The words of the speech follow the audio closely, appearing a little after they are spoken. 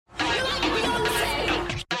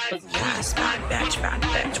Yes, bad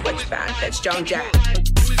bitch, which bad bitch, Joan Jack.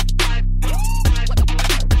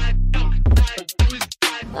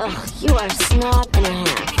 Ugh, you are a snob and a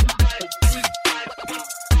half.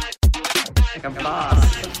 Like a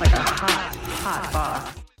boss, like a hot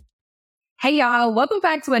boss. Hey y'all, welcome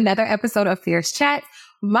back to another episode of Fierce Chat.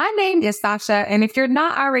 My name is Sasha, and if you're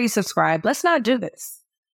not already subscribed, let's not do this.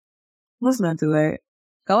 Let's not do it.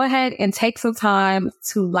 Go ahead and take some time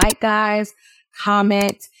to like, guys,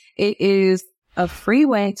 comment. It is a free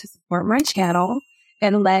way to support my channel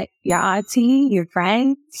and let your auntie, your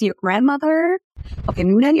friend, your grandmother, okay,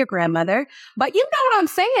 maybe not your grandmother, but you know what I'm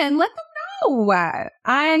saying. Let them know.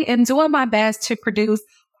 I am doing my best to produce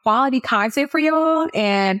quality content for y'all,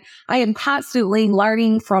 and I am constantly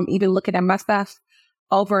learning from even looking at my stuff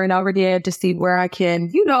over and over again to see where I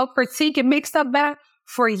can, critique and make stuff better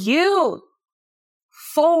for you.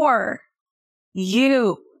 For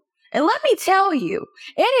you. And let me tell you,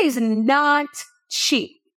 it is not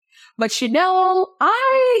cheap. But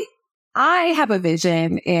I have a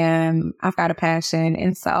vision and I've got a passion.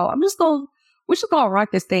 And so we're just gonna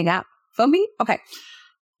rock this thing out. Feel me? Okay.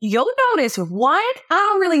 You'll notice what? I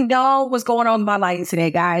don't really know what's going on in my life today,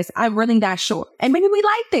 guys. I'm really not sure. And maybe we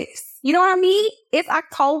like this. You know what I mean? It's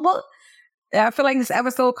October. I feel like this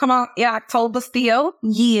episode will come out in October still.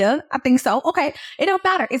 Yeah, I think so. Okay. It don't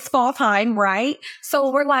matter. It's fall time, right?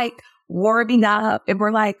 So we're like warming up and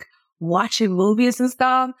we're like watching movies and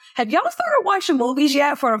stuff. Have y'all started watching movies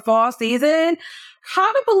yet for the fall season?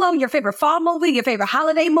 Comment below your favorite fall movie, your favorite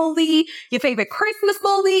holiday movie, your favorite Christmas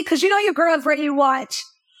movie, because your girl's ready to watch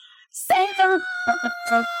Santa.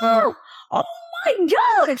 Oh my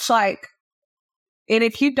gosh. Like, and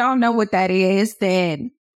if you don't know what that is,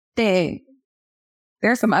 then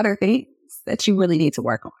there's some other things that you really need to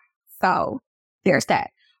work on. So there's that.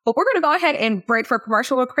 But we're going to go ahead and break for a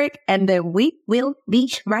commercial real quick, and then we will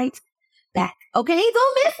be right back. Okay?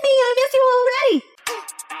 Don't miss me. I miss you already.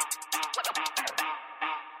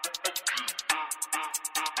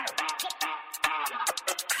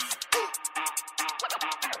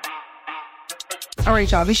 All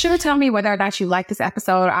right, y'all. Be sure to tell me whether or not you like this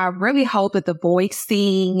episode. I really hope that the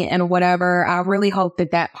voicing and whatever, I really hope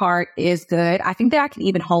that part is good. I think that I can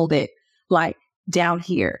even hold it like down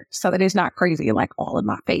here so that it's not crazy like all in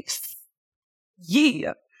my face.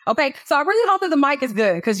 Yeah. Okay. So I really hope that the mic is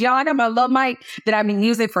good because y'all, I got my little mic that I've been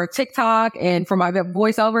using for TikTok and for my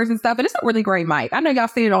voiceovers and stuff. And it's a really great mic. I know y'all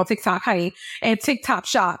seen it on TikTok, honey, and TikTok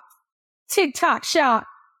Shop. TikTok Shop.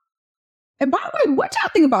 And by the way, what y'all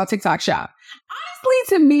think about TikTok Shop?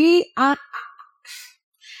 Honestly, to me,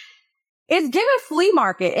 it's giving flea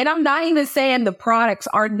market. And I'm not even saying the products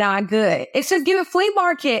are not good. It's just giving flea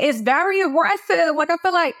market. It's very aggressive. Like, I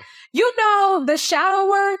feel like, the shadow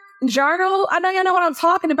work journal. I know you know what I'm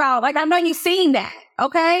talking about. Like, I know you've seen that.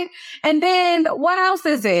 Okay. And then what else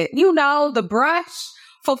is it? The brush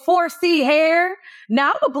for 4C hair.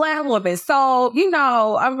 Now I'm a Black woman. So,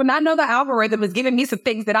 I know the algorithm is giving me some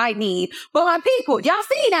things that I need. But my people, y'all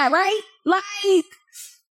see that, right? Like,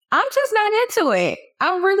 I'm just not into it.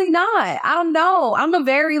 I'm really not. I don't know.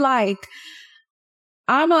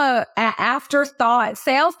 I'm a afterthought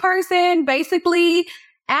salesperson. Basically,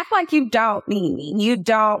 act like you don't need me. You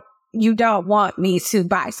don't want me to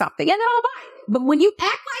buy something. And then I'll buy it. But when you act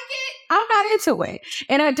like it, I'm not into it.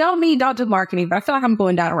 And I don't mean don't do marketing, but I feel like I'm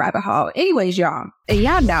going down a rabbit hole. Anyways, y'all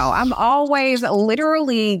know I'm always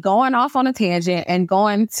literally going off on a tangent and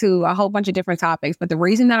going to a whole bunch of different topics. But the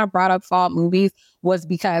reason that I brought up fall movies was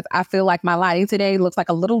because I feel like my lighting today looks like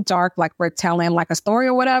a little dark, like we're telling like a story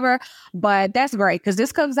or whatever. But that's great because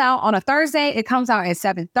this comes out on a Thursday. It comes out at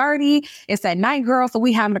 7:30. It's at night, girl. So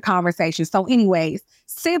we having a conversation. So anyways,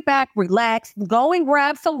 sit back, relax, go and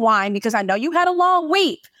grab some wine because I know you had a long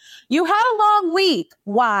week.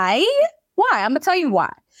 Why? I'm going to tell you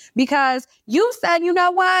why. Because you said, you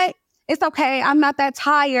know what? It's okay. I'm not that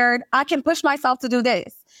tired. I can push myself to do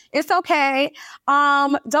this. It's okay.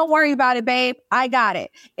 Don't worry about it, babe. I got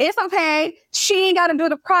it. It's okay. She ain't got to do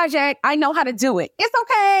the project. I know how to do it. It's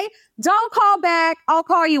okay. Don't call back. I'll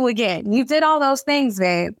call you again. You did all those things,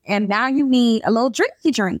 babe. And now you need a little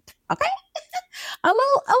drinky drink. Okay? a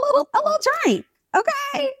little drink.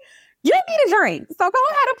 Okay? You need a drink. So go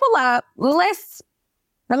ahead and pull up. Let's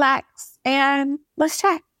relax and let's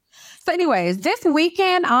chat. So anyways, this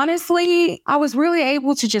weekend, honestly, I was really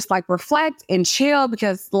able to just like reflect and chill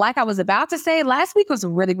because like I was about to say, last week was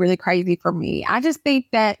really, really crazy for me. I just think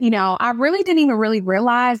that, I really didn't even really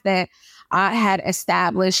realize that I had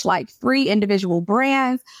established like 3 individual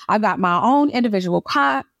brands. I've got my own individual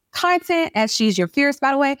content as She's Your Fierce,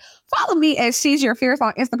 by the way. Follow me as She's Your Fierce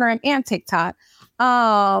on Instagram and TikTok.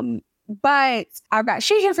 But I've got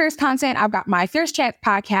She's Your Fierce content. I've got my Fierce Chat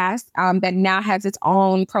podcast that now has its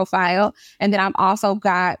own profile. And then I've also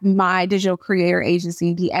got my digital creator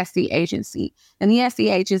agency, the SC Agency. And the SC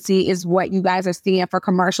Agency is what you guys are seeing for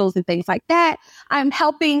commercials and things like that. I'm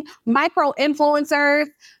helping micro influencers,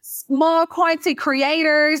 small quantity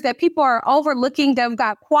creators that people are overlooking that have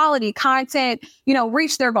got quality content,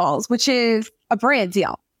 reach their goals, which is a brand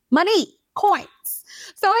deal. Money, coins.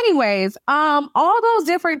 So anyways, all those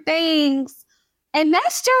different things, and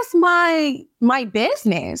that's just my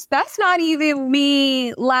business. That's not even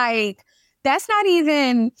me, that's not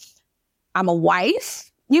even, I'm a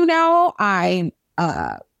wife, I'm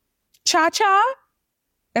cha-cha.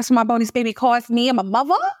 That's what my bonus baby calls me. I'm a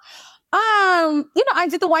mother. I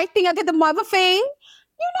did the wife thing, I did the mother thing.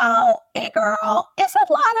 Hey girl, it's a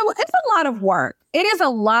lot of work. It is a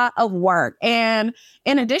lot of work. And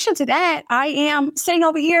in addition to that, I am sitting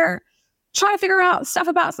over here trying to figure out stuff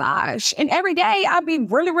about Saj. And every day I'd be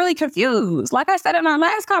really, really confused. Like I said in our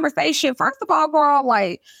last conversation, first of all, girl,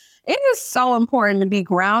 it is so important to be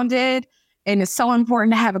grounded. And it's so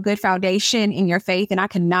important to have a good foundation in your faith. And I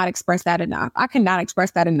cannot express that enough.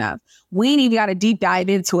 We ain't even got to deep dive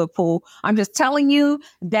into it, Pooh. I'm just telling you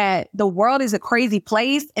that the world is a crazy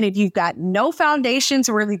place. And if you've got no foundation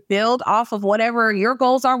to really build off of whatever your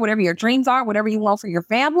goals are, whatever your dreams are, whatever you want for your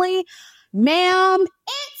family, ma'am,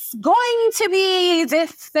 it's going to be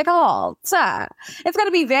difficult. It's going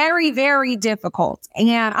to be very, very difficult.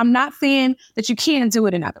 And I'm not saying that you can't do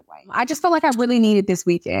it another way. I just felt like I really needed this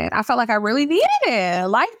weekend. I felt like I really needed it.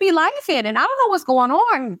 Life be lifing. And I don't know what's going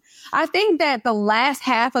on. I think that the last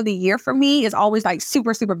half of the year for me is always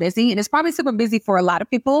super, super busy. And it's probably super busy for a lot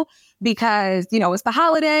of people because, it's the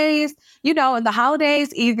holidays, and the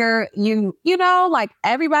holidays either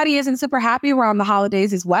everybody isn't super happy around the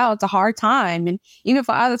holidays as well. It's a hard time. And even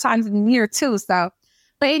for other times in the year too. So,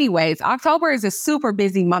 but anyways, October is a super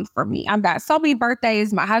busy month for me. I've got so many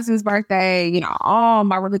birthdays. My husband's birthday, all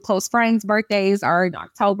my really close friends' birthdays are in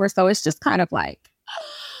October. So it's just kind of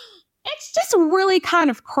it's just really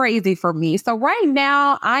kind of crazy for me. So right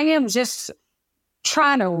now I am just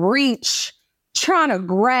trying to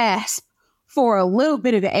grasp for a little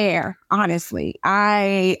bit of air, honestly.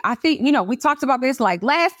 I think, we talked about this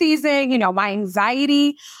last season, my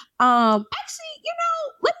anxiety.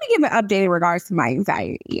 Let me give an update in regards to my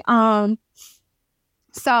anxiety.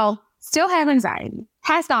 So still have anxiety.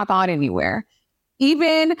 Has not gone anywhere.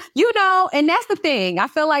 Even, and that's the thing. I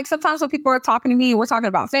feel like sometimes when people are talking to me, we're talking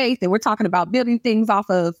about faith and we're talking about building things off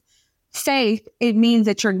of faith. It means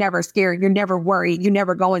that you're never scared. You're never worried. You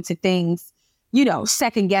never go into things,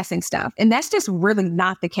 second guessing stuff. And that's just really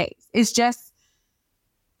not the case. It's just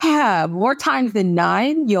more times than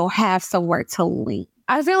none, you'll have somewhere to lean.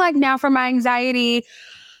 I feel like now for my anxiety,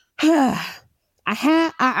 I'm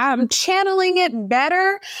channeling it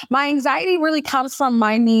better. My anxiety really comes from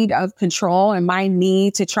my need of control and my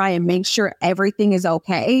need to try and make sure everything is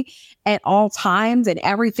okay at all times and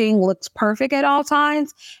everything looks perfect at all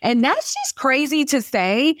times. And that's just crazy to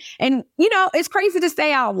say. And, it's crazy to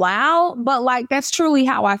say out loud, but that's truly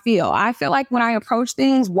how I feel. I feel like when I approach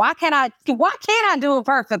things, why can't I do it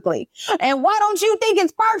perfectly? And why don't you think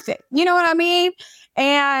it's perfect? You know what I mean?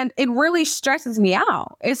 And it really stresses me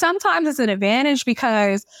out. And sometimes it's an advantage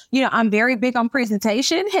because, I'm very big on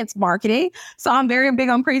presentation, hence marketing. So I'm very big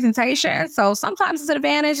on presentation. So sometimes it's an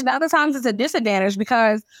advantage and other times it's a disadvantage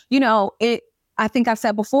because, I think I've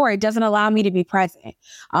said before, it doesn't allow me to be present.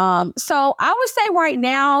 So I would say right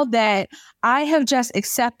now that I have just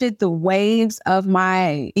accepted the waves of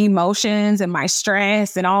my emotions and my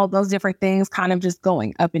stress and all those different things kind of just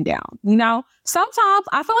going up and down. Sometimes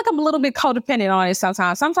I feel like I'm a little bit codependent on it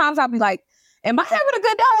sometimes. Sometimes I'll be like, am I having a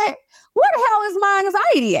good day? Where the hell is my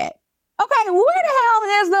anxiety at? Okay, where the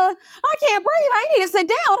hell is I can't breathe. I need to sit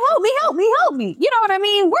down. Help me. You know what I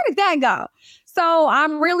mean? Where did that go? So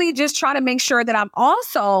I'm really just trying to make sure that I'm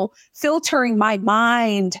also filtering my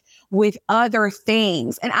mind with other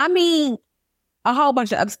things. And I mean, a whole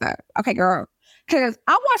bunch of other stuff. Okay, girl. Because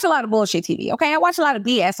I watch a lot of bullshit TV. Okay, I watch a lot of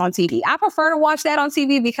BS on TV. I prefer to watch that on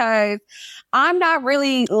TV because I'm not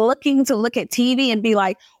really looking to look at TV and be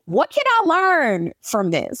like, what can I learn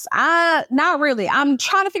from this? Not really. I'm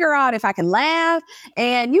trying to figure out if I can laugh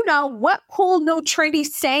and, what cool new trendy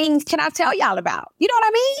sayings can I tell y'all about? You know what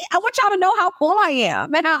I mean? I want y'all to know how cool I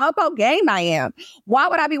am and how up on game I am. Why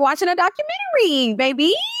would I be watching a documentary,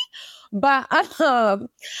 baby? But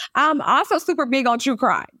I'm also super big on true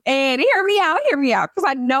crime. And hear me out. Because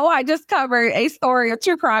I know I just covered a story of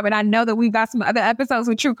true crime, and I know that we've got some other episodes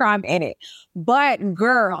with true crime in it. But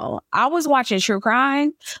girl, I was watching true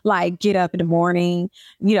crime, like get up in the morning,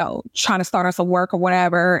 trying to start on some work or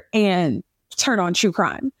whatever, and turn on true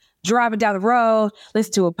crime. Driving down the road,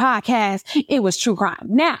 listen to a podcast. It was true crime.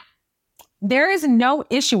 Now, there is no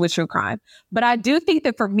issue with true crime, but I do think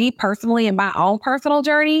that for me personally, in my own personal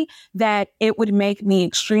journey, that it would make me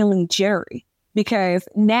extremely jittery, because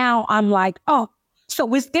now I'm like, oh,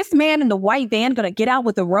 so is this man in the white van going to get out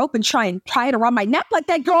with a rope and try it around my neck like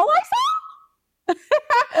that girl I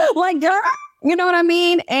saw? Like, girl, you know what I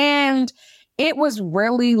mean? And it was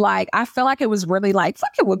really like, I feel like it was really like,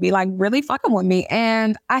 fucking with me, like really fucking with me.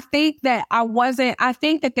 And I think that I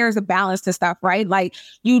think that there's a balance to stuff, right? Like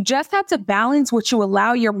you just have to balance what you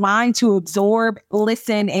allow your mind to absorb,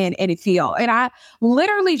 listen, and feel. And I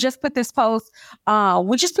literally just put this post,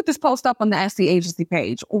 we just put this post up on the SC agency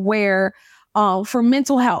page where, for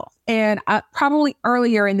mental health. And probably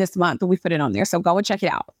earlier in this month, we put it on there. So go and check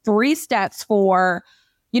it out. 3 steps for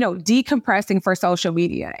decompressing for social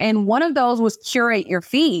media. And one of those was curate your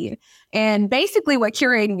feed. And basically what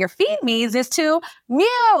curating your feed means is to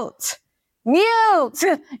mute,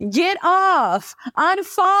 get off,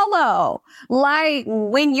 unfollow. Like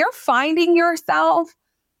when you're finding yourself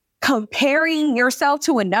comparing yourself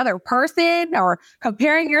to another person or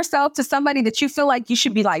comparing yourself to somebody that you feel like you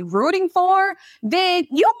should be like rooting for, then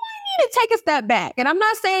you might need to take a step back. And I'm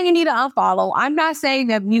not saying you need to unfollow. I'm not saying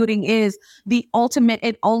that muting is the ultimate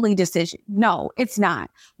and only decision. No, it's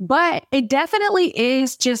not. But it definitely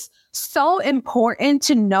is just so important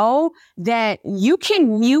to know that you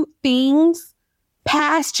can mute things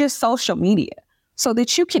past just social media so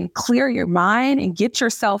that you can clear your mind and get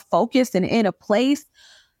yourself focused and in a place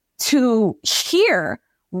to hear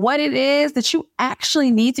what it is that you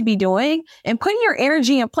actually need to be doing and putting your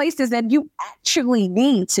energy in places that you actually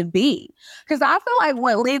need to be. Because I feel like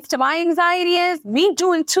what leads to my anxiety is me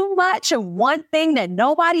doing too much of one thing that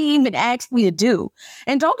nobody even asked me to do.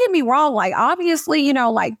 And don't get me wrong, like obviously,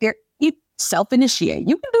 you self-initiate.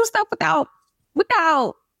 You can do stuff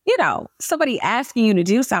without somebody asking you to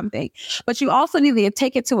do something. But you also need to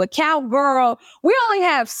take it to account, girl. We only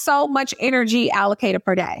have so much energy allocated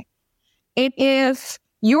per day. And if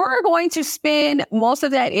you're going to spend most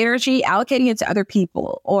of that energy allocating it to other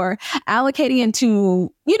people or allocating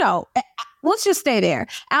into, let's just stay there,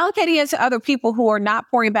 allocating it to other people who are not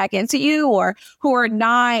pouring back into you or who are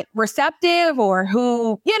not receptive or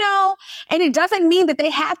who, and it doesn't mean that they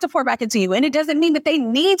have to pour back into you. And it doesn't mean that they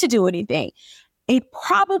need to do anything. It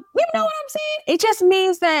probably, you know what I'm saying? It just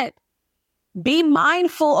means that be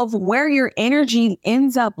mindful of where your energy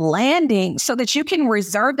ends up landing so that you can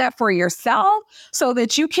reserve that for yourself, so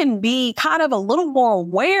that you can be kind of a little more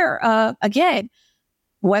aware of, again,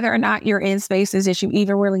 whether or not you're in spaces that you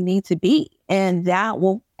even really need to be. And that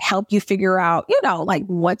will help you figure out, like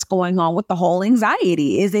what's going on with the whole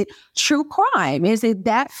anxiety. Is it true crime? Is it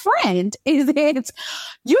that friend? Is it,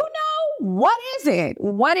 what is it?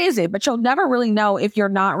 What is it? But you'll never really know if you're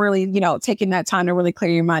not really, taking that time to really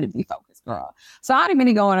clear your mind and be focused. Girl. So I didn't mean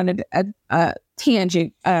to go on a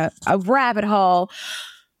tangent, a rabbit hole,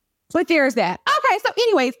 but there's that. Okay, so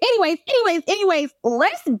anyways,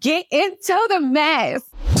 let's get into the mess.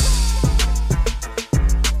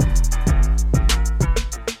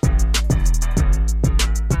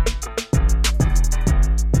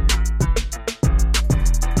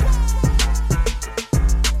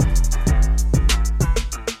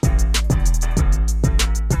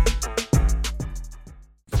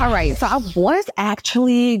 All right, so I was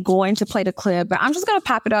actually going to play the clip, but I'm just going to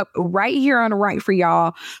pop it up right here on the right for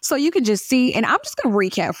y'all so you can just see, and I'm just going to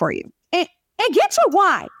recap for you. And get your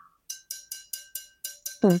wine.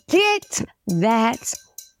 Get that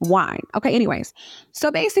wine. Okay, anyways. So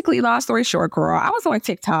basically, long story short, girl, I was on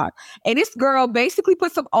TikTok, and this girl basically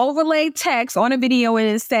put some overlay text on a video and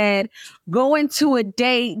it said, going to a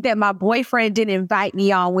date that my boyfriend didn't invite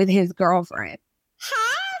me on with his girlfriend.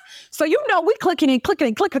 Huh? So, we clicking.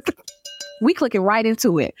 We clicking right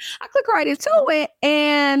into it. I click right into it,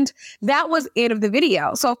 and that was end of the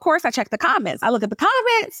video. So, of course, I checked the comments. I look at the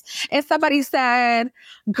comments, and somebody said,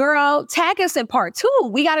 girl, tag us in part 2.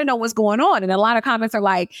 We got to know what's going on. And a lot of comments are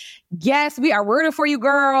like, yes, we are rooting for you,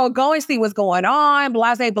 girl. Go and see what's going on,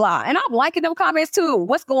 blah, blah, blah. And I'm liking them comments, too.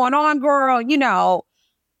 What's going on, girl?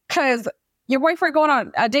 Because your boyfriend going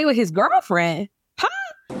on a date with his girlfriend.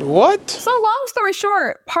 What? So long story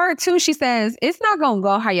short, part 2, she says, it's not going to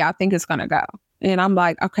go how y'all think it's going to go. And I'm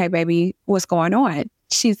like, okay, baby, what's going on?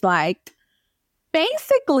 She's like,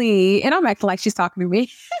 basically, and I'm acting like she's talking to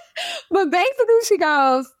me, but basically she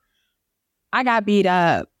goes, I got beat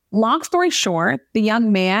up. Long story short, the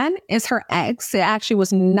young man is her ex. It actually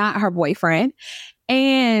was not her boyfriend.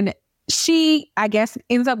 And she, I guess,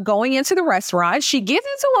 ends up going into the restaurant. She gets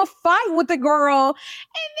into a fight with the girl,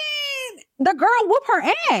 and then the girl whoop her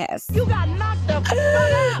ass. You got knocked the fuck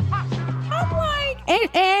out. I'm like,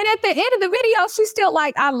 and at the end of the video, she's still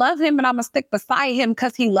like, I love him and I'm going to stick beside him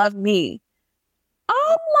because he loved me.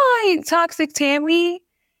 I'm like, Toxic Tammy,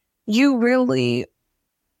 you really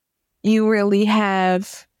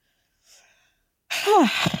have...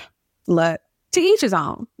 Look, to each his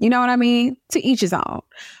own. You know what I mean? To each his own.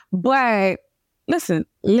 But listen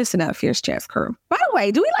up, Fierce Chats Crew. By the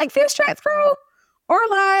way, do we like Fierce Chats Crew? Or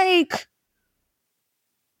like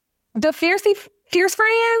the Fierce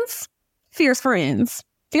Friends? Fierce Friends.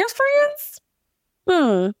 Fierce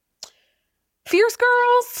Friends? Fierce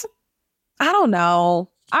Girls? I don't know.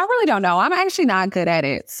 I really don't know. I'm actually not good at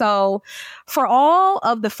it. So for all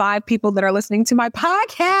of the 5 people that are listening to my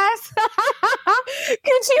podcast,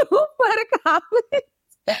 could you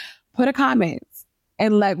put a comment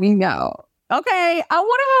and let me know? Okay. I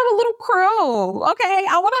want to have a little crew. Okay.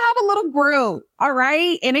 I want to have a little group. All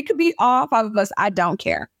right. And it could be all 5 of us. I don't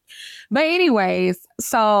care. But anyways,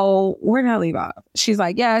 so we're going to leave off. She's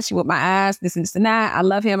like, yeah, she whipped my ass, this and this and that. I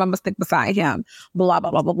love him. I'm going to stick beside him. Blah,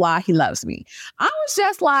 blah, blah, blah, blah. He loves me. I was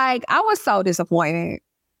just like, I was so disappointed.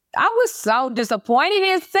 I was so disappointed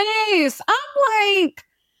in this. I'm like,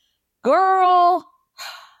 girl.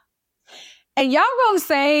 And y'all gonna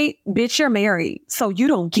say, bitch, you're married, so you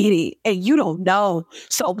don't get it. And you don't know.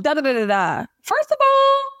 So da-da-da-da-da. First of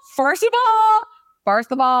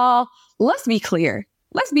all, let's be clear.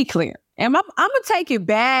 And I'm going to take it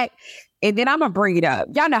back and then I'm going to bring it up.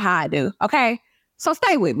 Y'all know how I do. Okay. So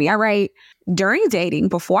stay with me. All right. During dating,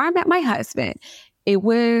 before I met my husband, it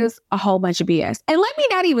was a whole bunch of BS. And let me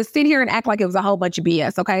not even sit here and act like it was a whole bunch of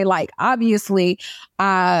BS. Okay. Like obviously,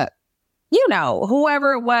 you know,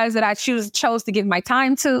 whoever it was that I chose to give my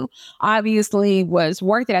time to obviously was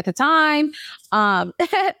worth it at the time.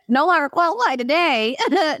 No longer qualified today,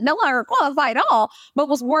 no longer qualified at all, but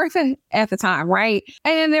was worth it at the time, right?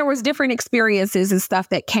 And then there was different experiences and stuff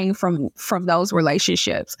that came from those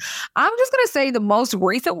relationships. I'm just going to say the most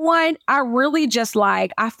recent one, I really just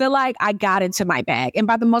like, I feel like I got into my bag. And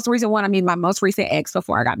by the most recent one, I mean my most recent ex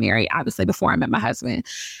before I got married, obviously before I met my husband.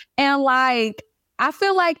 And like, I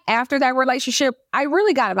feel like after that relationship, I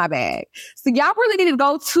really got in my bag. So y'all really need to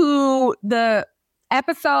go to the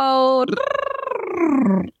episode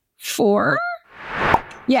 4.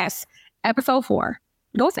 Yes, episode 4.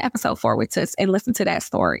 Go to episode 4 with us and listen to that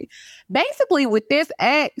story. Basically, with this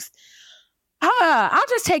ex, I'll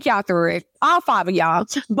just take y'all through it, all 5 of y'all.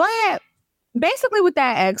 But basically with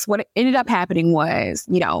that ex, what ended up happening was,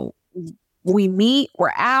 you know, we meet,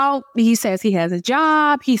 we're out. He says he has a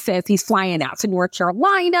job. He says he's flying out to North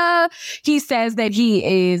Carolina. He says that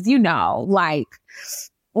he is, you know, like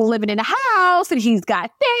living in a house and he's got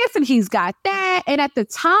this and he's got that. And at the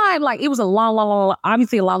time, like it was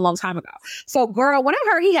obviously a long time ago. So girl, when I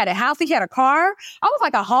heard he had a house, he had a car, I was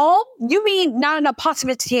like, a home? You mean not an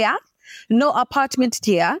apartment here? No apartment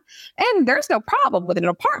here. And there's no problem with an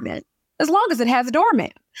apartment as long as it has a doorman.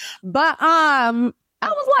 But I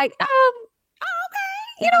was like, okay,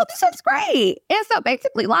 you know, this is great. And so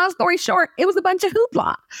basically, long story short, it was a bunch of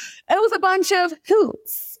hoopla. It was a bunch of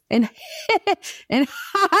hoots. And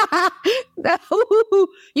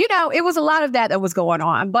you know, it was a lot of that was going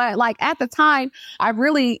on. But like at the time, I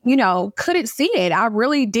really, you know, couldn't see it. I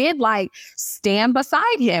really did like stand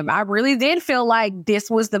beside him. I really did feel like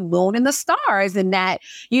this was the moon and the stars and that,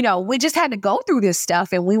 you know, we just had to go through this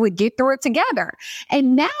stuff and we would get through it together.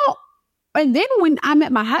 And then when I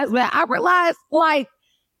met my husband, I realized like,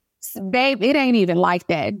 babe, it ain't even like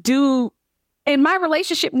that. In my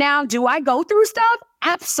relationship now, do I go through stuff?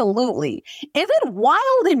 Absolutely. Is it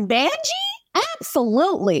wild and bangy?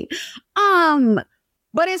 Absolutely.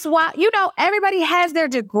 But it's wild, you know, everybody has their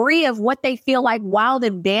degree of what they feel like wild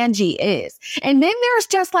and bangy is. And then there's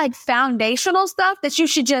just like foundational stuff that you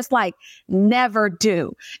should just like never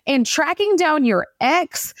do. And tracking down your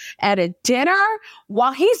ex at a dinner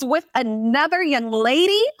while he's with another young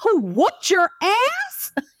lady who whooped your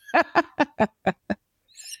ass?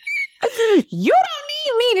 You don't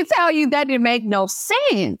need me to tell you that didn't make no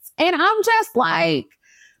sense. And I'm just like,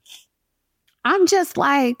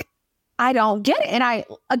 I don't get it. And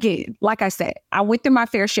again, like I said, I went through my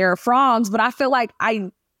fair share of frogs, but I feel like I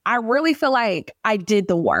really feel like I did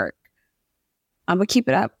the work. I'm going to keep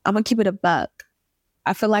it up. I'm going to keep it a buck.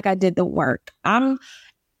 I feel like I did the work.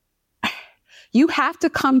 You have to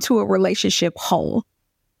come to a relationship whole.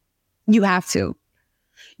 You have to.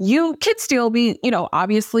 You can still be,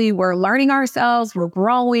 obviously we're learning ourselves, we're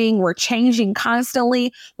growing, we're changing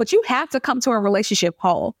constantly, but you have to come to a relationship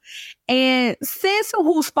whole. And sis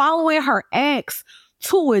who's following her ex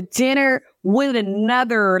to a dinner with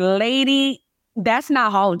another lady, that's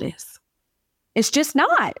not wholeness. It's just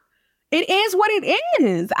not. It is what it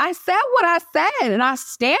is. I said what I said and I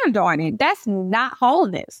stand on it. That's not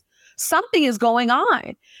wholeness. Something is going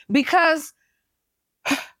on because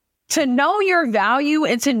to know your value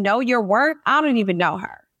and to know your worth, I don't even know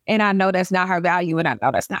her. And I know that's not her value and I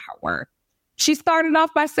know that's not her worth. She started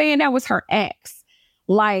off by saying that was her ex.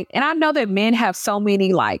 And I know that men have so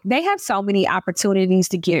many, they have so many opportunities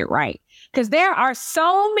to get it right. Because there are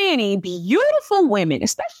so many beautiful women,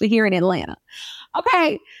 especially here in Atlanta.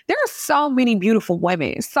 Okay, there are so many beautiful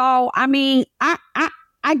women. So, I mean,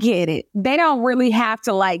 I get it. They don't really have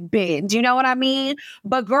to bend. You know what I mean?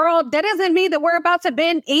 But girl, that doesn't mean that we're about to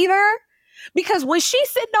bend either. Because when she's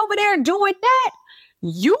sitting over there doing that,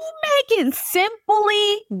 you make it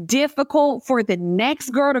simply difficult for the next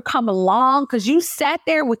girl to come along because you sat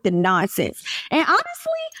there with the nonsense. And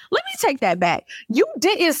honestly, let me take that back. You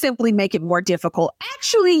didn't simply make it more difficult.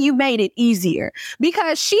 Actually, you made it easier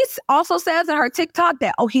because she also says in her TikTok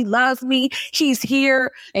that, oh, he loves me. He's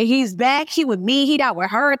here and he's back. He with me. He out with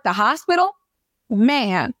her at the hospital.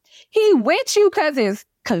 Man, he with you because it's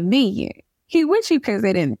convenient. He with you because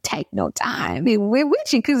it didn't take no time. He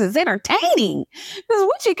with you because it's entertaining. He's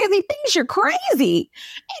with you because he thinks you're crazy.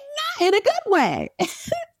 And not in a good way.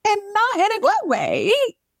 And not in a good way.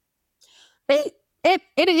 In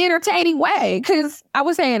an entertaining way. Because I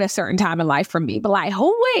would say in a certain time in life for me. But who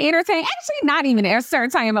would entertain? Actually, not even at a certain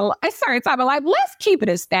time in life. Let's keep it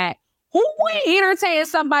a stat. Who would entertain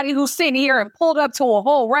somebody who's sitting here and pulled up to a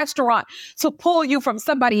whole restaurant to pull you from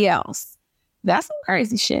somebody else? That's some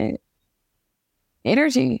crazy shit.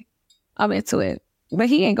 Energy. I'm into it. But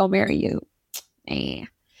he ain't gonna marry you. Man,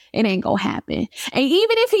 it ain't gonna happen. And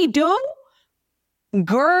even if he do,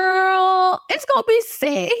 girl, it's gonna be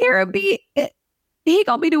sitting here and he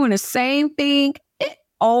gonna be doing the same thing.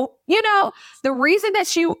 The reason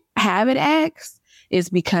that you have an ex is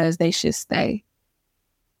because they should stay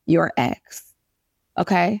your ex.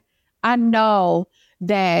 Okay? I know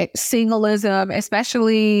that singleism,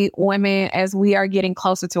 especially women, as we are getting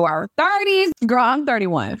closer to our 30s. Girl, I'm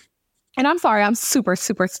 31. And I'm sorry, I'm super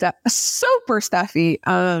stuffy.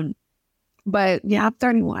 But yeah, I'm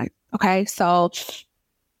 31. Okay. So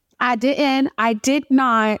I did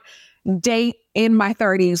not date in my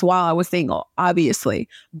 30s while I was single, obviously.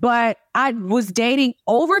 But I was dating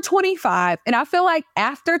over 25. And I feel like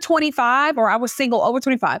after 25, or I was single over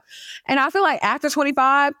 25. And I feel like after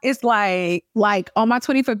 25, it's like on my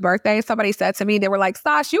 25th birthday, somebody said to me, they were like,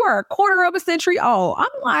 Sash, you are a quarter of a century old. I'm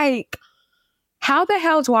like, how the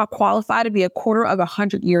hell do I qualify to be a quarter of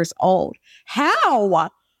 100 years old? How?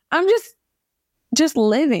 I'm just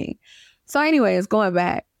living. So anyways, going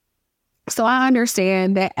back. So I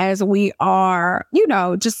understand that as we are,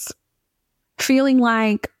 just feeling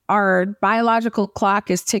like our biological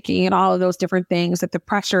clock is ticking and all of those different things, that the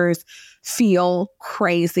pressures feel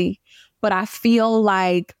crazy. But I feel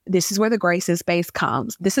like this is where the grace and space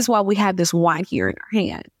comes. This is why we have this wine here in our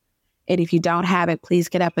hand. And if you don't have it, please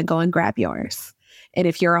get up and go and grab yours. And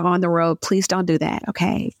if you're on the road, please don't do that,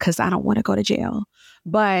 okay? Because I don't want to go to jail.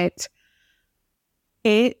 But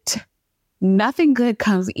nothing good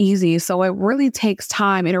comes easy. So it really takes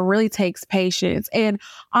time and it really takes patience. And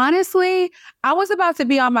honestly, I was about to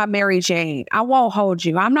be on my Mary Jane. I won't hold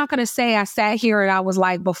you. I'm not going to say I sat here and I was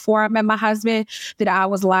like, before I met my husband, that I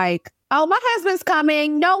was like, oh, my husband's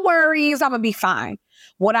coming. No worries. I'm going to be fine.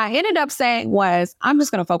 What I ended up saying was, I'm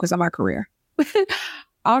just going to focus on my career.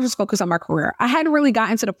 I'll just focus on my career. I hadn't really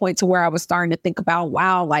gotten to the point to where I was starting to think about,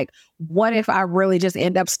 wow, what if I really just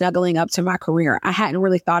end up snuggling up to my career? I hadn't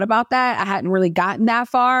really thought about that. I hadn't really gotten that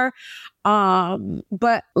far.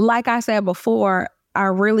 But like I said before, I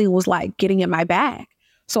really was getting in my bag.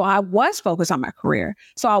 So I was focused on my career.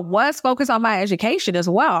 So I was focused on my education as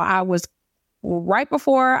well. I was right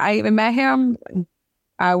before I even met him,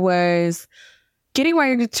 I was getting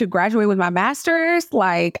ready to graduate with my master's.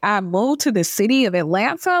 I moved to the city of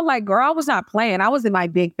Atlanta. Girl, I was not playing. I was in my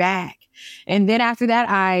big bag. And then after that,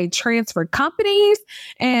 I transferred companies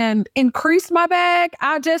and increased my bag.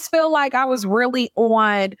 I just feel like I was really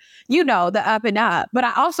on, the up and up. But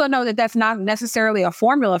I also know that that's not necessarily a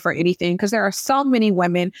formula for anything because there are so many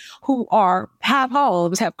women who have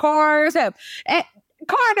homes, have cars,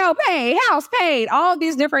 car note paid, house paid, all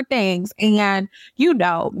these different things. And,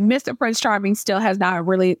 Mr. Prince Charming still has not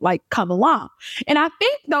really like come along. And I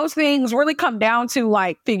think those things really come down to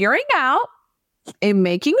like figuring out and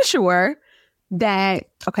making sure that,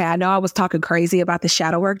 okay, I know I was talking crazy about the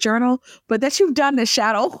shadow work journal, but that you've done the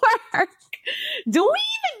shadow work. Do we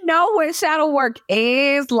even know what shadow work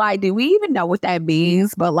is? Like, do we even know what that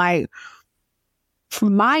means? But like,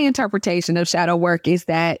 my interpretation of shadow work is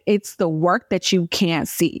that it's the work that you can't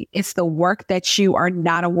see. It's the work that you are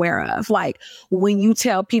not aware of. Like when you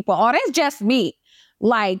tell people, oh, that's just me.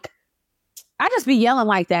 Like, I just be yelling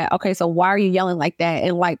like that. Okay, so why are you yelling like that?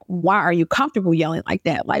 And like, why are you comfortable yelling like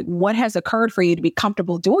that? Like, what has occurred for you to be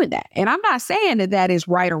comfortable doing that? And I'm not saying that is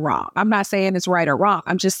right or wrong. I'm not saying it's right or wrong.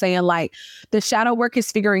 I'm just saying like the shadow work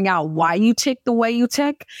is figuring out why you tick the way you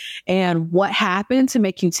tick and what happened to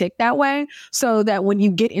make you tick that way, so that when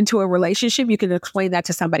you get into a relationship, you can explain that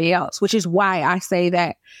to somebody else, which is why I say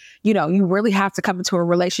that, you really have to come into a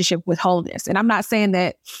relationship with wholeness. And I'm not saying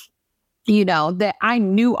that that I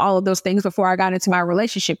knew all of those things before I got into my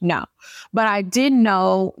relationship. No, but I did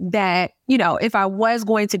know that, if I was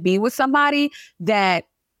going to be with somebody that,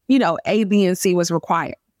 A, B, and C was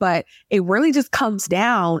required. But it really just comes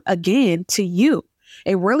down again to you.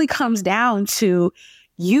 It really comes down to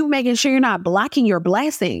you making sure you're not blocking your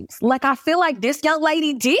blessings. Like I feel like this young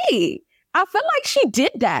lady did. I feel like she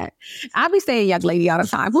did that. I be saying young lady all the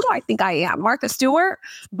time. Who do I think I am? Martha Stewart.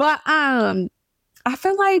 But I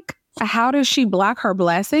feel like, how does she block her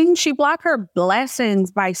blessings? She blocked her blessings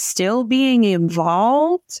by still being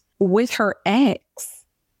involved with her ex.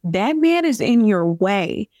 That man is in your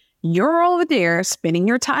way. You're over there spending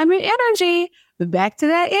your time and energy. Back to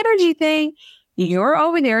that energy thing. You're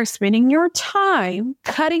over there spending your time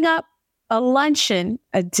cutting up a luncheon,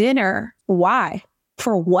 a dinner. Why?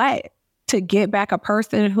 For what? To get back a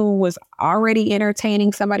person who was already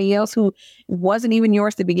entertaining somebody else who wasn't even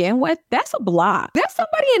yours to begin with? That's a block. That's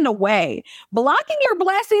somebody in the way. Blocking your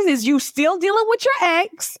blessings is you still dealing with your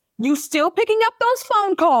ex. You still picking up those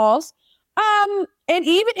phone calls. And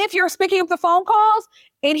even if you're picking up the phone calls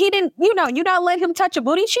and he didn't, you not let him touch your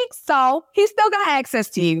booty cheeks, so he still got access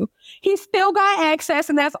to you. He still got access,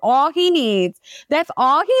 and that's all he needs. That's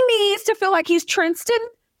all he needs to feel like he's Tristan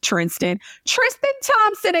Thompson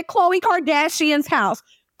at Khloe Kardashian's house.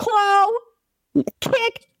 Khloe,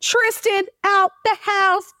 kick Tristan out the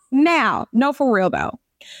house now. No, for real though.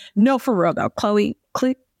 Khloe,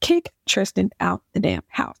 kick Tristan out the damn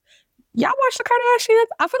house. Y'all watch the Kardashians?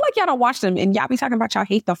 I feel like y'all don't watch them and y'all be talking about y'all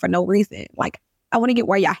hate them for no reason. Like, I want to get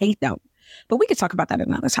where y'all hate them. But we could talk about that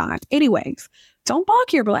another time. Anyways, don't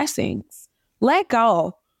block your blessings. Let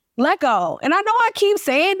go. Let go. And I know I keep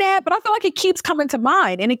saying that, but I feel like it keeps coming to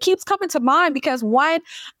mind. And it keeps coming to mind because, one,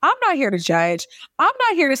 I'm not here to judge. I'm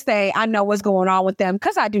not here to say I know what's going on with them,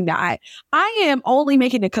 because I do not. I am only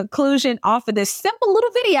making a conclusion off of this simple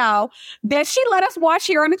little video that she let us watch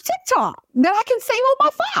here on the TikTok that I can save on my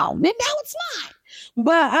phone. And now it's not.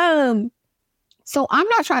 But so I'm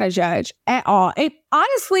not trying to judge at all. And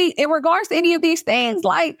honestly, in regards to any of these things,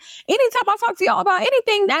 like anytime I talk to y'all about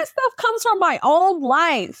anything, that stuff comes from my own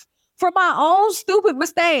life, from my own stupid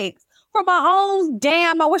mistakes, from my own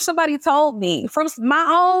damn, I wish somebody told me, from my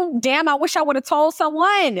own damn, I wish I would have told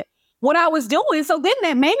someone what I was doing. So then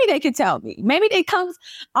that maybe they could tell me. Maybe they comes,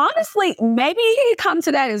 honestly, maybe it come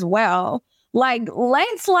to that as well. Like,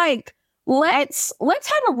 let's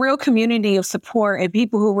have a real community of support and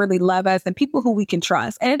people who really love us and people who we can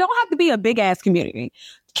trust. And it don't have to be a big ass community.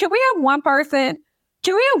 Can we have one person?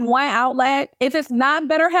 Can we have one outlet? If it's not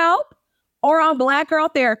BetterHelp or on Black Girl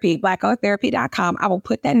Therapy, blackgirltherapy.com, I will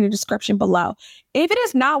put that in the description below. If it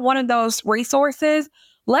is not one of those resources,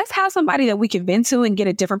 let's have somebody that we can vent to and get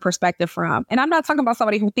a different perspective from. And I'm not talking about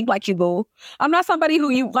somebody who think like you, boo. I'm not somebody who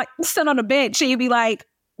you like sit on a bench and you be like,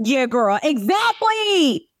 yeah, girl,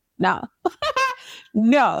 exactly. No,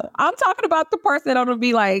 no, I'm talking about the person that'll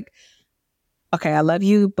be like, okay, I love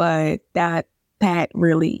you, but that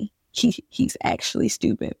really, he's actually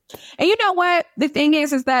stupid. And you know what? The thing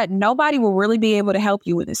is that nobody will really be able to help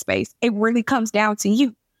you in this space. It really comes down to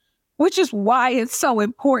you, which is why it's so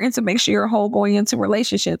important to make sure you're whole going into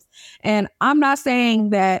relationships. And I'm not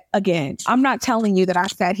saying that, again, I'm not telling you that I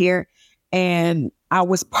sat here and I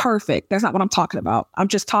was perfect. That's not what I'm talking about. I'm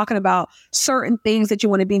just talking about certain things that you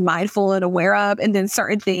want to be mindful and aware of, and then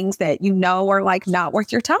certain things that you know are like not worth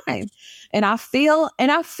your time. And I feel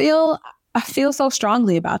so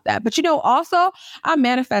strongly about that. But also I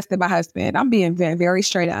manifested my husband. I'm being very, very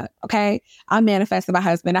straight up. Okay. I manifested my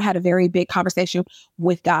husband. I had a very big conversation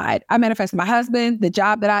with God. I manifested my husband, the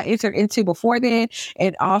job that I entered into before then,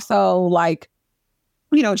 and also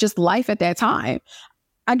just life at that time.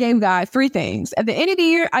 I gave God three things. At the end of the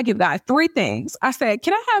year, I give God three things. I said,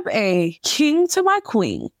 can I have a king to my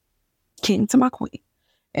queen? King to my queen.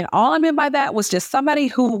 And all I meant by that was just somebody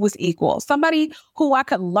who was equal, somebody who I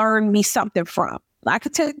could learn me something from. I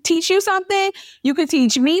could teach you something, you could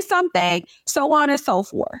teach me something, so on and so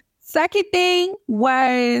forth. Second thing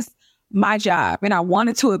was my job, and I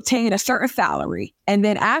wanted to obtain a certain salary. And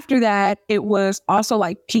then after that, it was also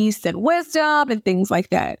like peace and wisdom and things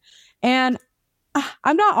like that. And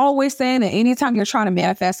I'm not always saying that anytime you're trying to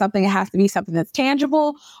manifest something, it has to be something that's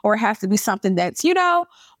tangible or it has to be something that's,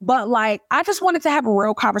 but like, I just wanted to have a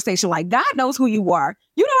real conversation. Like, God knows who you are.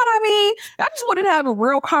 You know what I mean? I just wanted to have a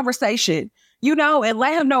real conversation, and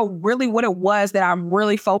let him know really what it was that I'm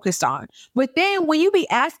really focused on. But then when you be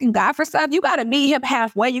asking God for stuff, you got to meet him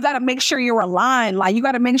halfway. You got to make sure you're aligned. Like, you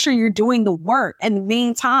got to make sure you're doing the work. In the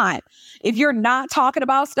meantime, if you're not talking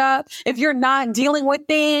about stuff, if you're not dealing with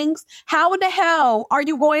things, how in the hell are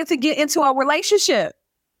you going to get into a relationship?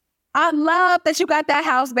 I love that you got that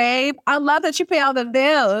house, babe. I love that you pay all the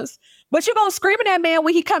bills, but you're going to scream at that man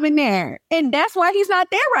when he come in there. And that's why he's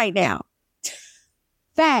not there right now.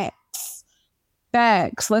 Facts.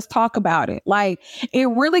 Let's talk about it. Like, it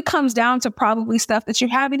really comes down to probably stuff that you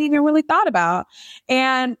haven't even really thought about.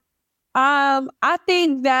 And I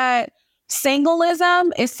think that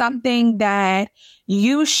singleism is something that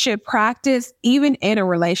you should practice even in a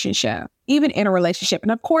relationship.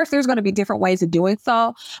 And of course, there's going to be different ways of doing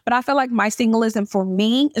so. But I feel like my singleism for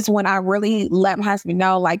me is when I really let my husband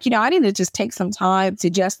know, like, I need to just take some time to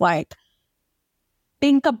just like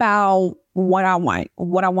think about what I want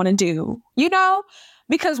to do,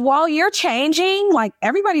 because while you're changing, like,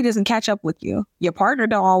 everybody doesn't catch up with you. Your partner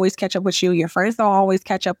don't always catch up with you. Your friends don't always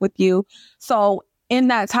catch up with you. So in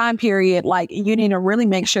that time period, like, you need to really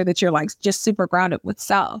make sure that you're like just super grounded with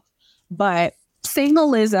self. But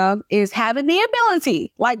singleism is having the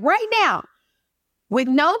ability, like right now, with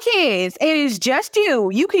no kids, it is just you.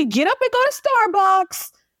 You can get up and go to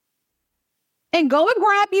Starbucks and go and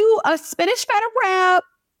grab you a spinach feta wrap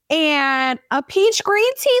and a peach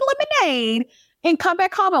green tea lemonade and come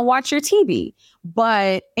back home and watch your TV.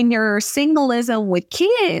 But in your singleism with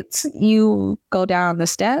kids, you go down the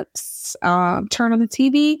steps, turn on the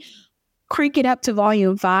TV, crank it up to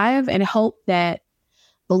volume 5 and hope that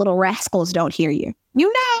the little rascals don't hear you.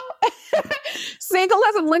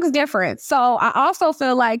 Singleism looks different. So I also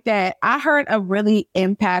feel like that I heard a really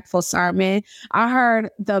impactful sermon. I heard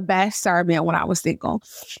the best sermon when I was single.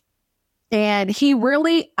 And he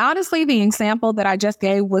really, honestly, the example that I just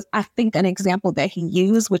gave was, I think, an example that he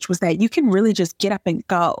used, which was that you can really just get up and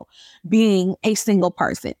go being a single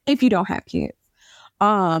person if you don't have kids.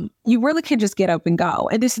 You really can just get up and go.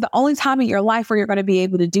 And this is the only time in your life where you're going to be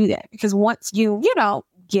able to do that. Because once you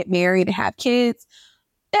get married and have kids,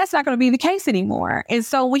 that's not going to be the case anymore. And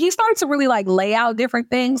so when you start to really like lay out different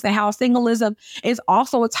things and how singleism is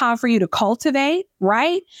also a time for you to cultivate,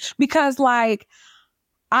 right? Because like,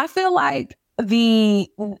 I feel like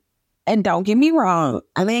and don't get me wrong,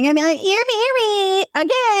 I mean, you're married.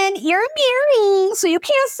 Again, you're married, so you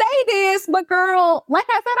can't say this, but girl, like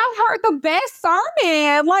I said, I heard the best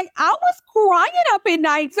sermon. Like, I was crying up at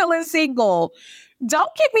night feeling single.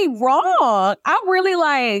 Don't get me wrong. I really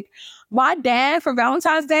like my dad for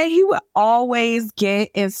Valentine's Day. He would always get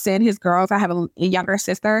and send his girls. I have a younger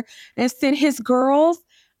sister, and send his girls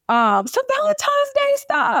some Valentine's Day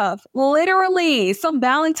stuff. Literally, some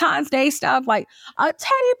Valentine's Day stuff, like a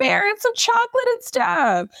teddy bear and some chocolate and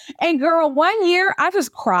stuff. And girl, one year I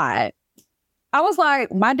just cried. I was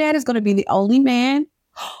like, my dad is going to be the only man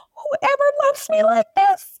who ever loves me like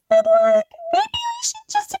this. And like, maybe I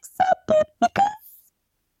should just accept it because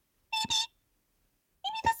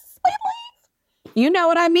maybe this is my life. You know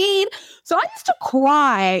what I mean? So I used to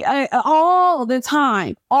cry all the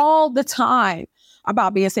time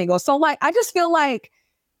about being single. So like, I just feel like,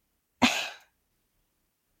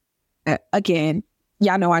 again,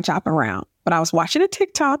 y'all know I chop around, but I was watching a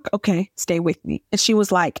TikTok. Okay, stay with me. And she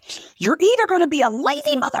was like, you're either going to be a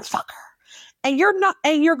lazy motherfucker and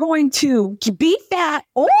you're going to be fat,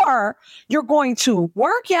 or you're going to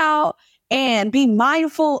work out and be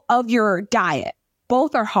mindful of your diet.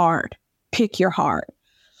 Both are hard. Pick your heart.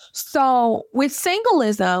 So with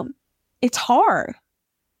singleism, it's hard.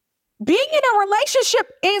 Being in a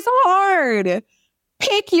relationship is hard.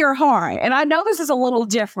 pick your heart. And I know this is a little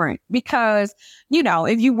different because, you know,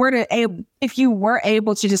 if you were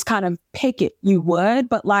able to just kind of pick it, you would.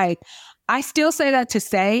 But like, I still say that to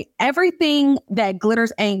say everything that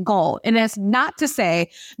glitters ain't gold. And that's not to say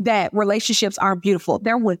that relationships aren't beautiful.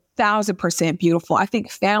 They're 1000% beautiful. I think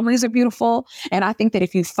families are beautiful. And I think that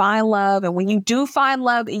if you find love, and when you do find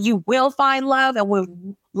love, you will find love. And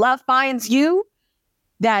when love finds you,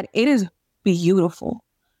 that it is beautiful.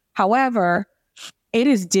 However, it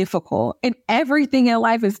is difficult, and everything in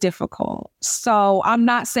life is difficult. So I'm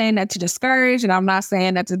not saying that to discourage, and I'm not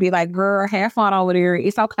saying that to be like, girl, have fun over there.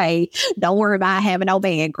 It's okay. Don't worry about having no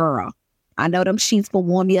man, girl. I know them sheets will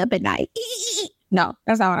warm you up at night. No,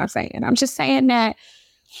 that's not what I'm saying. I'm just saying that,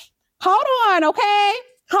 hold on, okay?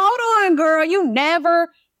 Hold on, girl. You never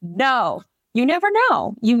know. You never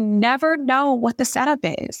know. You never know what the setup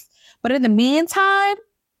is. But in the meantime,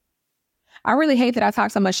 I really hate that I talk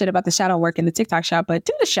so much shit about the shadow work in the TikTok shop, but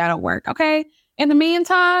do the shadow work, okay? In the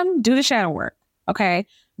meantime, do the shadow work, okay?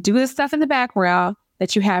 Do the stuff in the background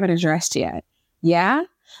that you haven't addressed yet, yeah?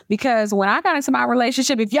 Because when I got into my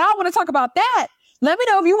relationship, if y'all want to talk about that, let me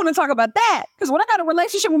know if you want to talk about that. Because when I got a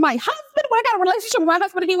relationship with my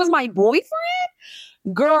husband, he was my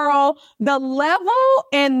boyfriend, girl, the level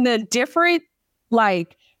and the different,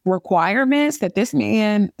 like, requirements that this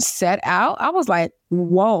man set out, I was like,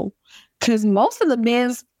 whoa. Because most of the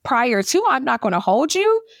men's prior to I'm not going to hold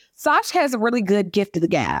you, Sash has a really good gift of the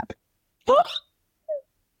gab. I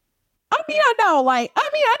know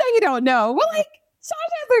you don't know. But like, Sash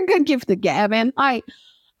has a good gift of the gab. And like,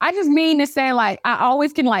 I just mean to say, like, I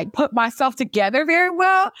always can like put myself together very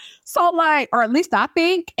well. So like, or at least I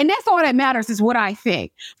think, and that's all that matters is what I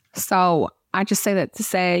think. So I just say that to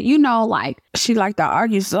say, you know, like, she liked to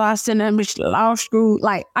argue, so I sent them to law school.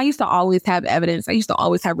 Like, I used to always have evidence. I used to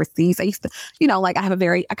always have receipts. I used to, you know, like, I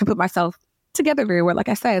can put myself together very well, like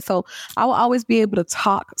I said. So I will always be able to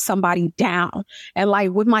talk somebody down. And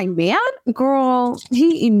like, with my man, girl,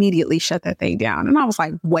 he immediately shut that thing down. And I was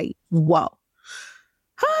like, wait, whoa.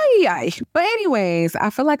 Hi. But anyways, I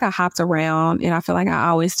feel like I hopped around, and I feel like I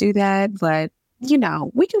always do that. But you know,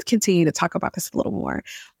 we can continue to talk about this a little more.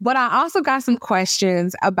 But I also got some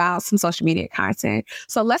questions about some social media content.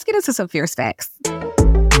 So let's get into some fierce facts.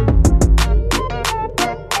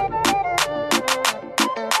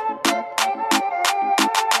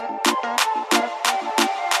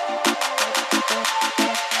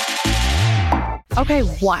 Okay,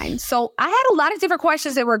 one. So I had a lot of different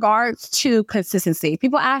questions in regards to consistency.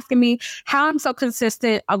 People asking me how I'm so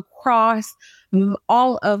consistent across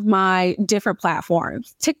all of my different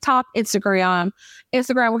platforms. TikTok, Instagram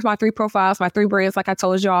with my 3 profiles, my 3 brands, like I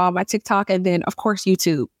told y'all, my TikTok, and then of course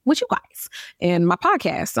YouTube with you guys, and my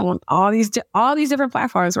podcast on all these different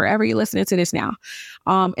platforms, wherever you're listening to this now.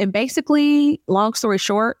 And basically, long story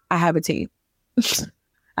short, I have a team.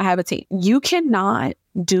 I have a team. You cannot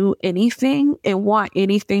do anything and want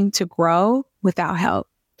anything to grow without help.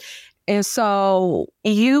 And so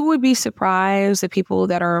you would be surprised at people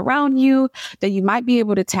that are around you that you might be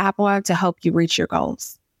able to tap on to help you reach your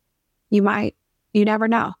goals. You might. You never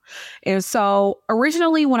know. And so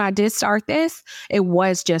originally when I did start this, it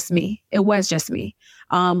was just me.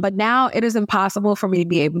 But now it is impossible for me to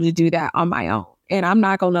be able to do that on my own. And I'm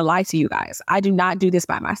not going to lie to you guys. I do not do this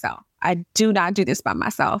by myself.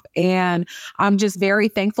 And I'm just very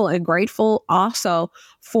thankful and grateful also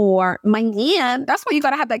for my man. That's why you got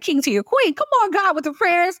to have that king to your queen. Come on, God, with the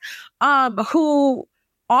prayers, who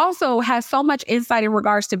also has so much insight in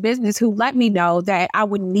regards to business, who let me know that I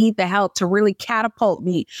would need the help to really catapult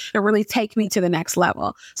me and really take me to the next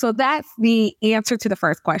level. So that's the answer to the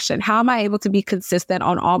first question. How am I able to be consistent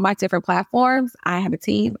on all my different platforms? I have a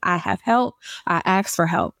team. I have help. I ask for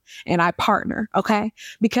help. And I partner, okay?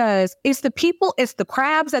 Because it's the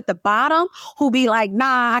crabs at the bottom who be like,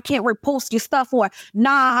 nah, I can't repost your stuff, or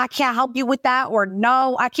nah, I can't help you with that, or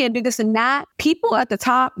no, I can't do this and that. People at the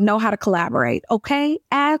top know how to collaborate, okay?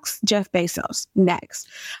 Ask Jeff Bezos. Next.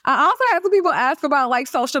 I also have some people ask about like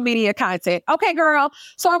social media content. Okay, girl.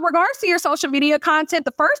 So in regards to your social media content,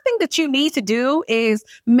 the first thing that you need to do is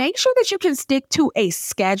make sure that you can stick to a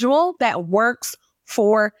schedule that works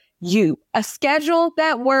for you, a schedule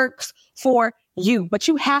that works for you, but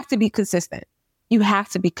you have to be consistent.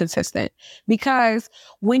 Because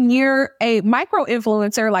when you're a micro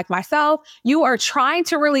influencer like myself, you are trying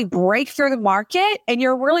to really break through the market, and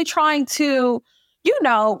you're really trying to,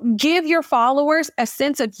 give your followers a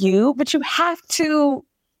sense of you, but you have to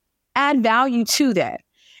add value to that.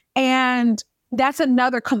 And that's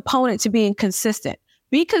another component to being consistent.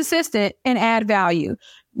 Be consistent and add value.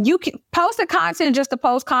 You can post the content just to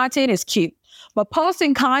post content is cute. But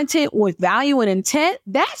posting content with value and intent,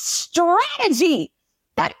 that's strategy.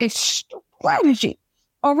 That is strategy.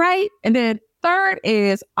 All right. And then third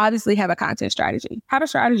is obviously have a content strategy. Have a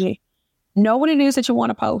strategy. Know what it is that you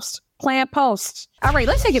want to post. Plan posts. All right,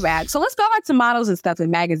 let's take it back. So let's go back to models and stuff in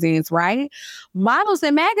magazines, right? Models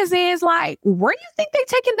and magazines, like, where do you think they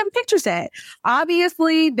taking them pictures at?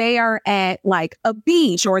 Obviously, they are at like a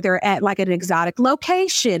beach or they're at like an exotic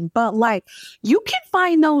location, but like you can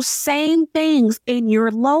find those same things in your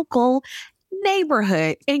local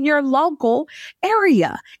neighborhood, in your local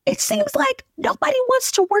area. It seems like nobody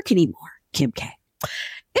wants to work anymore, Kim K.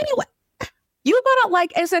 Anyway, you gotta,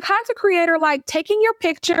 like, as a content creator, like taking your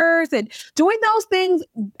pictures and doing those things,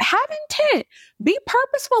 have intent, be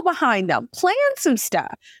purposeful behind them, plan some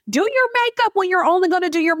stuff, do your makeup when you're only going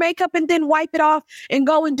to do your makeup and then wipe it off and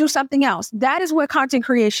go and do something else. That is what content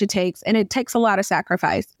creation takes. And it takes a lot of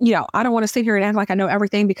sacrifice. You know, I don't want to sit here and act like I know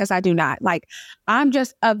everything because I do not. Like, I'm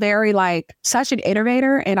just a very, like, such an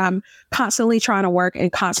innovator, and I'm constantly trying to work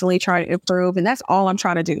and constantly trying to improve. And that's all I'm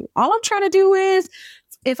trying to do. All I'm trying to do is,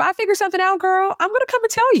 if I figure something out, girl, I'm going to come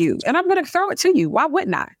and tell you, and I'm going to throw it to you. Why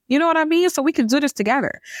wouldn't I? You know what I mean? So we can do this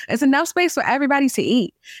together. It's enough space for everybody to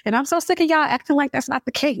eat. And I'm so sick of y'all acting like that's not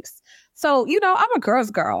the case. So, you know, I'm a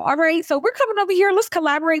girl's girl. All right. So we're coming over here. Let's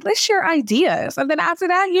collaborate. Let's share ideas. And then after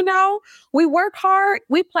that, you know, we work hard.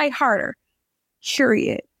 We play harder.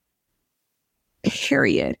 Period.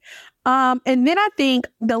 And then I think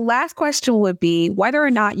the last question would be whether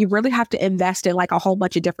or not you really have to invest in like a whole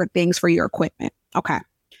bunch of different things for your equipment. Okay.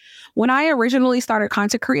 When I originally started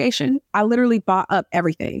content creation, I literally bought up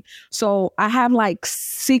everything. So I have like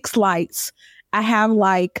 6 lights. I have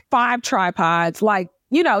like 5 tripods, like,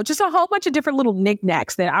 you know, just a whole bunch of different little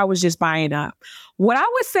knickknacks that I was just buying up. What I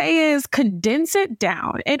would say is condense it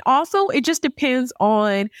down. And also it just depends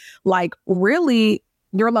on like really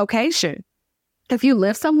your location. If you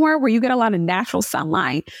live somewhere where you get a lot of natural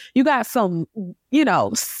sunlight, you got some, you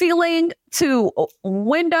know, ceiling to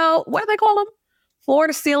window, what do they call them? Floor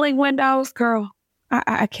to ceiling windows, girl.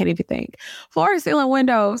 I can't even think. Floor to ceiling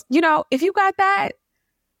windows. You know, if you got that,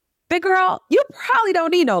 big girl, you probably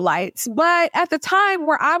don't need no lights. But at the time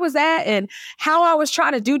where I was at and how I was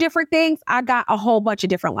trying to do different things, I got a whole bunch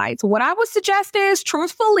of different lights. What I would suggest is,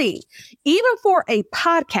 truthfully, even for a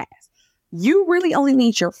podcast, you really only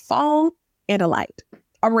need your phone and a light,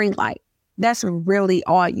 a ring light. That's really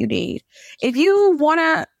all you need. If you want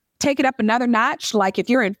to take it up another notch, like if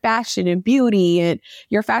you're in fashion and beauty and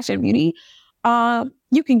you're fashion and beauty,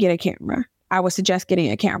 you can get a camera. I would suggest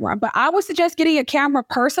getting a camera, but I would suggest getting a camera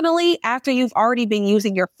personally after you've already been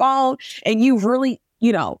using your phone and you've really,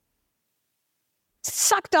 you know,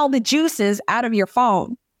 sucked all the juices out of your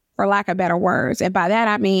phone, for lack of better words. And by that,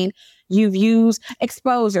 I mean, you've used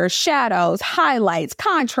exposure, shadows, highlights,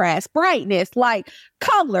 contrast, brightness, like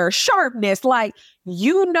color, sharpness, like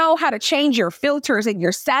you know how to change your filters and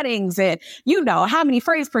your settings, and you know how many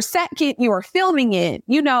frames per second you are filming in,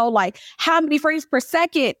 you know, like how many frames per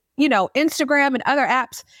second, you know, Instagram and other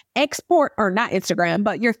apps export, or not Instagram,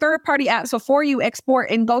 but your third-party apps before you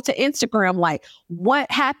export and go to Instagram, like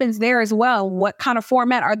what happens there as well? What kind of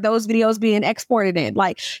format are those videos being exported in?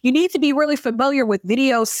 Like you need to be really familiar with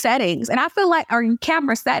video settings. And I feel like our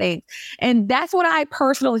camera settings. And that's what I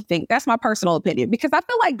personally think. That's my personal opinion, because I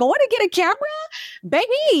feel like going to get a camera,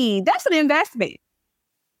 baby, that's an investment.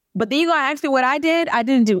 But then you're going to ask me what I did. I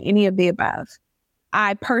didn't do any of the above.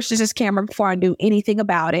 I purchased this camera before I knew anything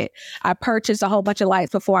about it. I purchased a whole bunch of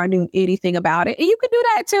lights before I knew anything about it. And you can do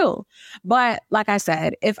that too. But like I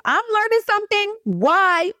said, if I'm learning something,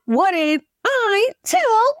 why wouldn't I tell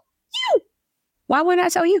you? Why wouldn't I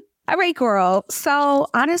tell you? All right, girl. So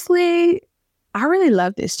honestly, I really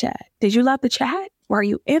love this chat. Did you love the chat? Were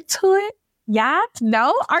you into it? Yeah?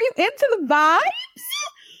 No? Are you into the vibes?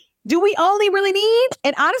 Do we only really need?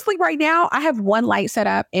 And honestly, right now, I have one light set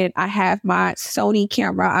up and I have my Sony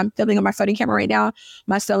camera. I'm filming on my Sony camera right now.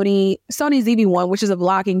 My Sony ZV-1, which is a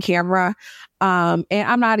vlogging camera. And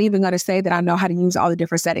I'm not even going to say that I know how to use all the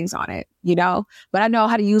different settings on it, you know, but I know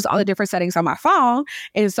how to use all the different settings on my phone.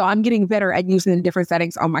 And so I'm getting better at using the different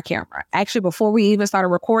settings on my camera. Actually, before we even started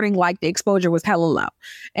recording, like the exposure was hella low.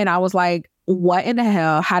 And I was like, what in the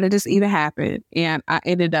hell? How did this even happen? And I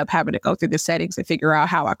ended up having to go through the settings and figure out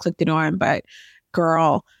how I clicked it on. But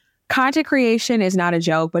girl, content creation is not a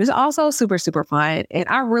joke, but it's also super, super fun. And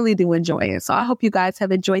I really do enjoy it. So I hope you guys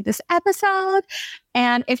have enjoyed this episode.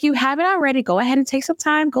 And if you haven't already, go ahead and take some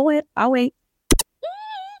time. Go ahead. I'll wait.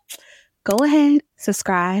 Go ahead,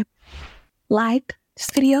 subscribe, like this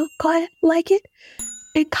video. Go ahead, like it,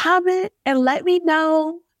 and comment, and let me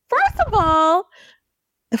know, first of all,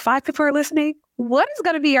 the 5 people are listening, what is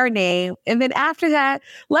going to be our name? And then after that,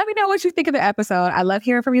 let me know what you think of the episode. I love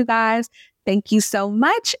hearing from you guys. Thank you so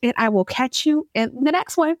much. And I will catch you in the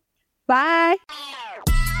next one. Bye.